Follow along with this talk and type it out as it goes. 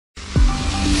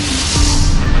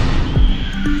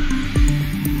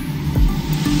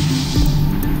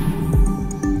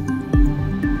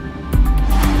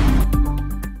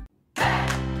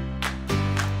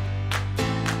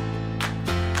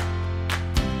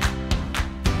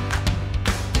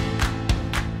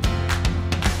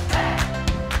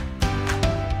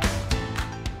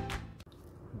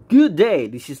Good day,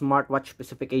 this is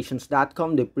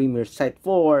smartwatchspecifications.com, the premier site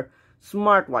for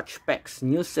smartwatch specs,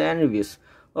 news, and reviews.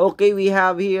 Okay, we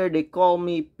have here the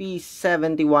Callme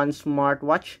P71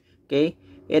 smartwatch. Okay,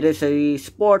 it is a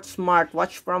sports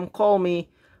smartwatch from Callme,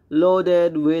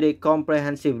 loaded with a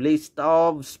comprehensive list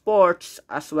of sports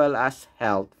as well as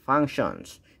health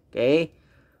functions. Okay,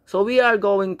 so we are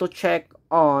going to check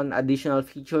on additional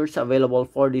features available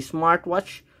for the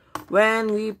smartwatch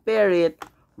when we pair it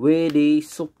with the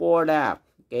support app.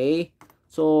 Okay,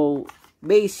 so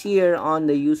based here on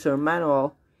the user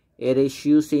manual, it is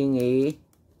using a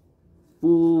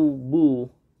Pubu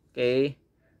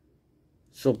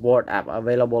support app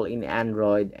available in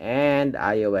Android and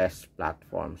iOS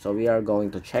platform. So we are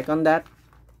going to check on that.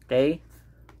 Okay,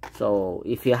 so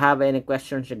if you have any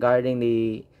questions regarding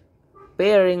the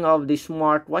pairing of the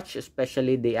smartwatch,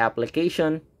 especially the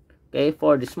application, okay,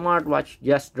 for the smartwatch,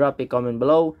 just drop a comment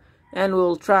below and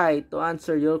we'll try to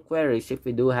answer your queries if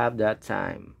we do have that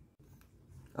time.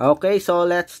 Okay, so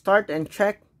let's start and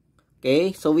check.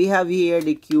 Okay, so we have here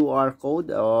the QR code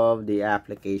of the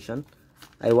application.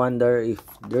 I wonder if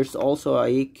there's also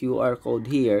a QR code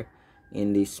here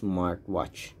in the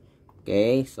smartwatch.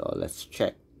 Okay, so let's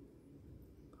check.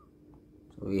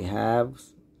 So we have,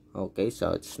 okay,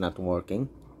 so it's not working,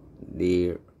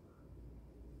 the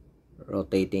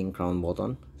rotating crown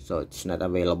button, so it's not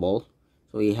available.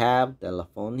 So we have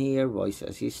telephone here, voice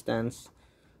assistance.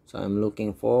 So I'm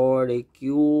looking for the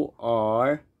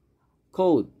QR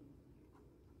code.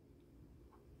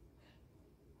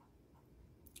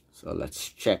 So let's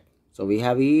check. So we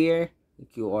have here the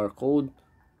QR code.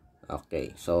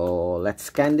 Okay, so let's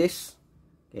scan this.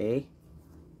 Okay,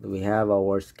 we have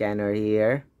our scanner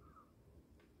here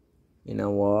in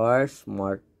our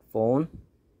smartphone.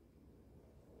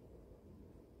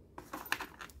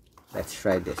 Let's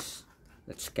try this.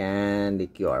 Let's scan the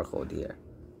QR code here.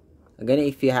 Again,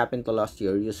 if you happen to lose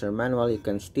your user manual, you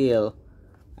can still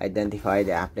identify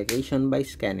the application by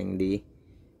scanning the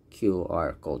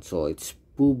QR code. So it's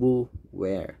Pubu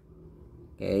Wear.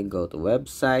 Okay, go to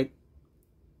website.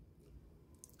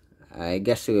 I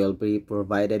guess we will be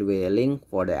provided with a link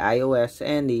for the iOS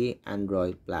and the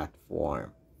Android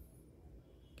platform.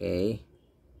 Okay,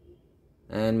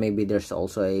 and maybe there's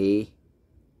also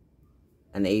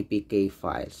an APK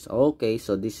files. Okay,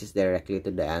 so this is directly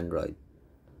to the Android.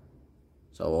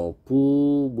 So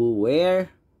Pubu Wear.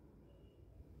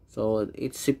 So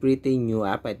it's a pretty new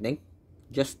app, I think.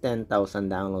 Just 10,000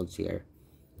 downloads here.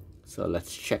 So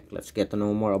let's check. Let's get to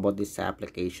know more about this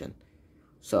application.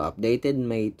 So updated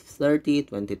May 30,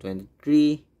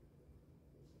 2023.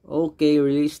 Okay,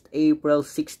 released April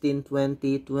 16,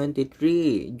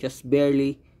 2023. Just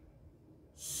barely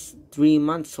 3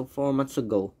 months or 4 months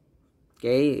ago.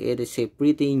 Okay, it is a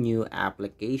pretty new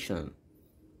application.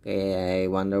 Okay, I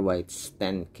wonder why it's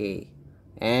 10K.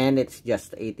 And it's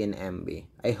just 18 MB.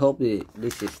 I hope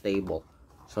this is stable.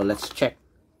 So let's check.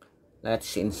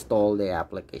 Let's install the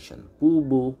application.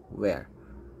 Pubu Wear.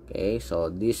 Okay, so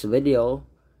this video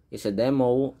is a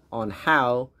demo on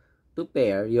how to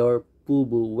pair your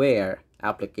Pubu Wear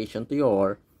application to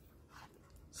your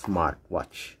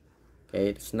smartwatch. Okay,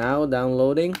 it's now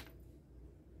downloading.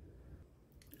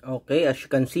 Okay, as you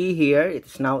can see here,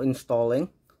 it's now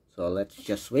installing. So let's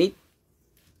just wait.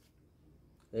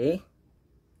 Okay,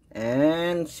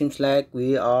 and seems like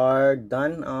we are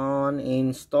done on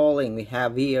installing. We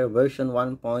have here version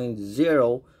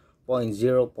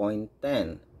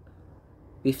 1.0.0.10,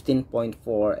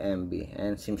 15.4 MB,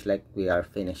 and seems like we are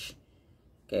finished.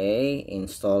 Okay,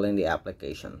 installing the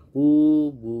application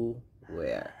Pubu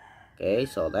Wear. Okay,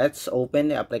 so let's open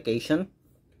the application.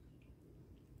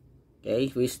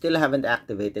 Okay, we still haven't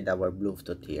activated our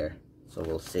Bluetooth here, so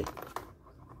we'll see.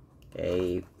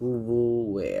 Okay, Pubu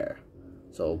Wear.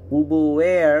 So Pubu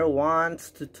Wear wants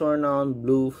to turn on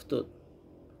Bluetooth.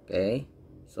 Okay,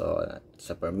 so it's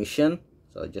a permission,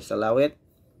 so just allow it.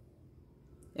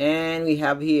 And we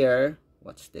have here,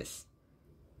 what's this?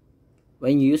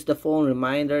 When you use the phone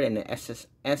reminder and the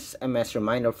SMS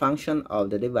reminder function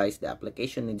of the device, the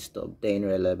application needs to obtain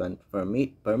relevant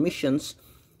permissions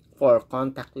for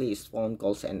contact list, phone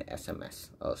calls, and SMS.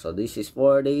 So this is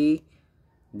for the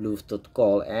Bluetooth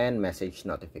call and message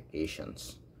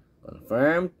notifications.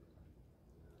 Confirmed.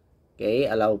 Okay,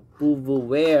 allow Pubu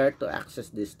Wear to access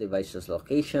this device's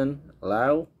location.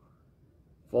 Allow.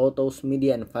 Photos,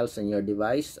 media, and files on your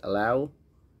device. Allow.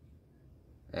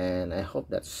 And I hope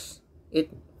that's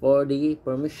it for the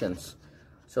permissions.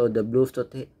 So the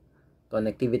Bluetooth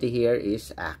connectivity here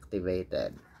is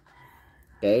activated.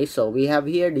 Okay, so we have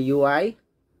here the UI.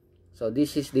 So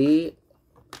this is the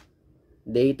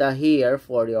data here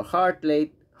for your heart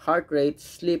rate, heart rate,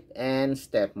 sleep, and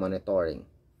step monitoring.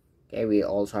 Okay, we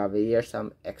also have here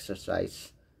some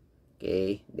exercise,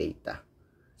 okay, data.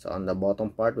 So on the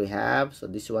bottom part we have, so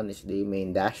this one is the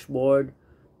main dashboard.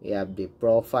 We have the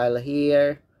profile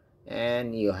here,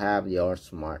 and you have your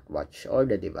smartwatch or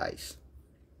the device.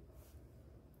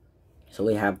 So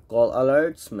we have call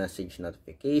alerts, message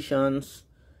notifications,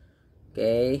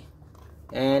 okay,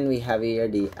 and we have here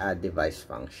the add device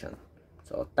function.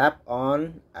 So tap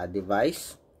on add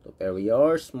device to pair with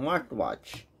your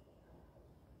smartwatch.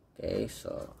 Okay,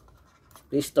 so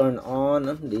please turn on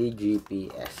the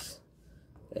GPS.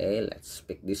 Okay, let's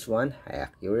pick this one, high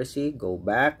accuracy. Go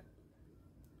back,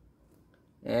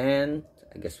 and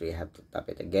I guess we have to tap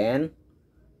it again.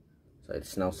 So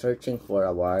it's now searching for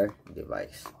our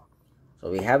device. So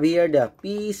we have here the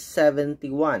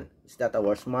P71. Is that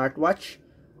our smartwatch?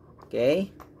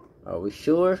 Okay, are we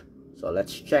sure? So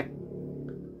let's check.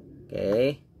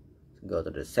 Okay, go to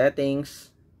the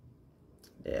settings,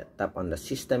 tap on the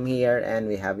system here, and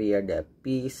we have here the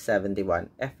P71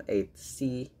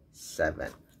 F8C7.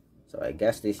 So I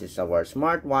guess this is our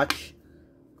smartwatch,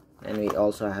 and we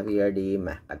also have here the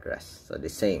MAC address, so the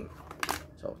same.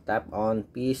 So tap on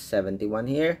P71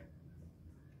 here,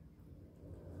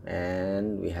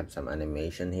 and we have some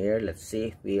animation here. Let's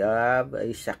see if we have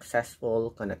a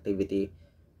successful connectivity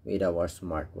with our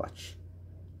smartwatch.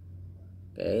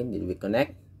 Okay, did we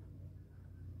connect?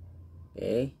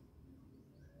 Okay,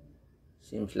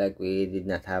 seems like we did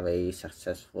not have a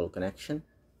successful connection.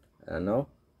 I don't know.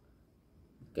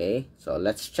 Okay, so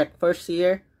let's check first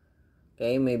here.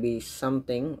 Okay, maybe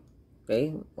something,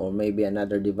 okay, or maybe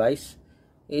another device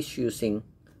is using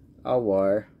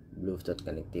our Bluetooth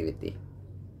connectivity.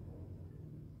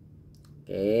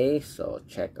 Okay, so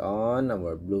check on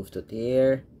our Bluetooth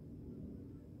here.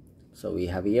 So we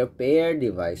have here pair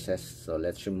devices. So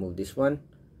let's remove this one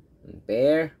and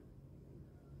pair.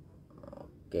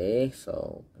 Okay,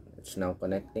 so it's now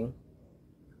connecting.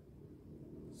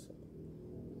 So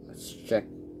let's check.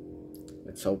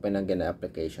 Let's open again the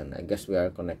application. I guess we are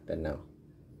connected now.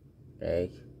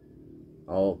 Okay.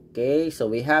 Okay, so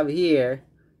we have here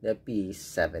the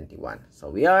P71. So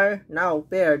we are now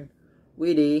paired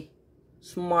with the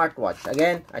smartwatch.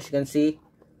 Again, as you can see,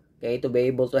 okay, to be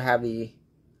able to have a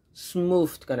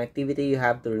smooth connectivity, you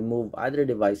have to remove other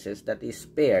devices that is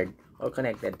paired or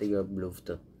connected to your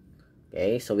Bluetooth.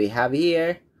 Okay, so we have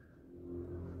here,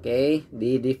 okay,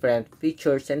 the different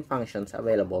features and functions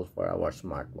available for our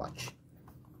smartwatch.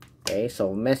 Okay,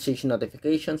 so message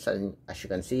notifications, and as you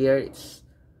can see here, it's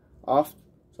off.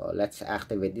 So let's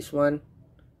activate this one.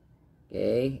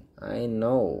 Okay, I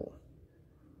know.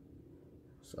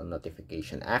 So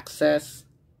notification access,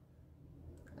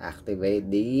 activate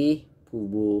the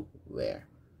Pubu Wear.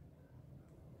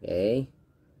 Okay,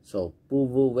 so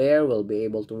Pubu Wear will be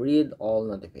able to read all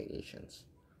notifications.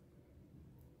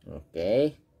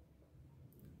 Okay,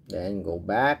 then go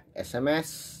back,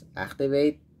 SMS,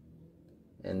 activate,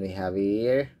 and we have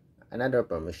here another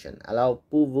permission. Allow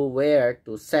Pubu Wear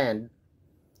to send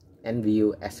and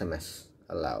view SMS.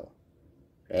 Allow.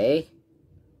 Okay,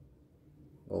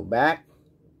 go back.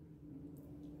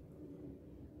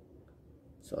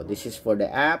 So this is for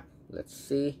the app. Let's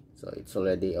see. So it's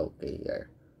already okay here.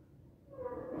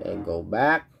 Okay, go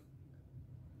back.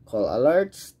 Call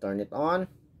alerts, turn it on.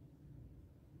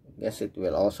 I guess it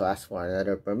will also ask for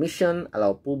another permission.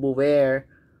 Allow Pubu Wear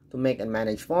to make and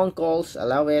manage phone calls.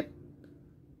 Allow it.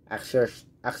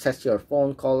 Access your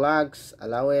phone call logs.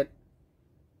 Allow it.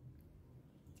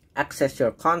 Access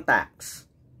your contacts.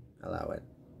 Allow it.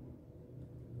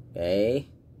 Okay.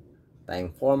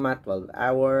 Time format 12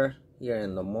 hour. Here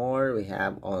and the more we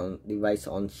have on device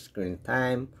on screen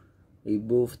time,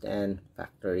 reboot, and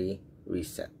factory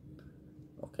reset.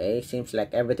 Okay, seems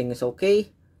like everything is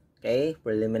okay. Okay,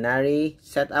 preliminary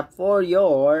setup for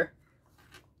your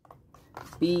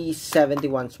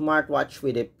P71 smartwatch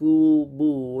with a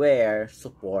Pubu Wear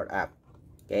support app.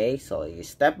 Okay, so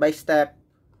step by step,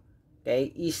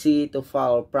 okay, easy to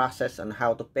follow process on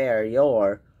how to pair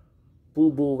your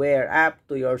Pubu Wear app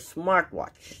to your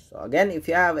smartwatch. So again, if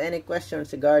you have any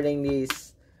questions regarding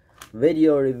this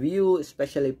video review,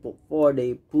 especially for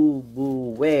the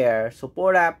Pubu Wear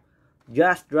support app,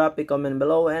 just drop a comment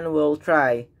below and we'll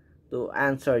try to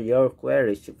answer your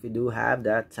queries if you do have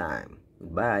that time.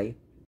 Goodbye.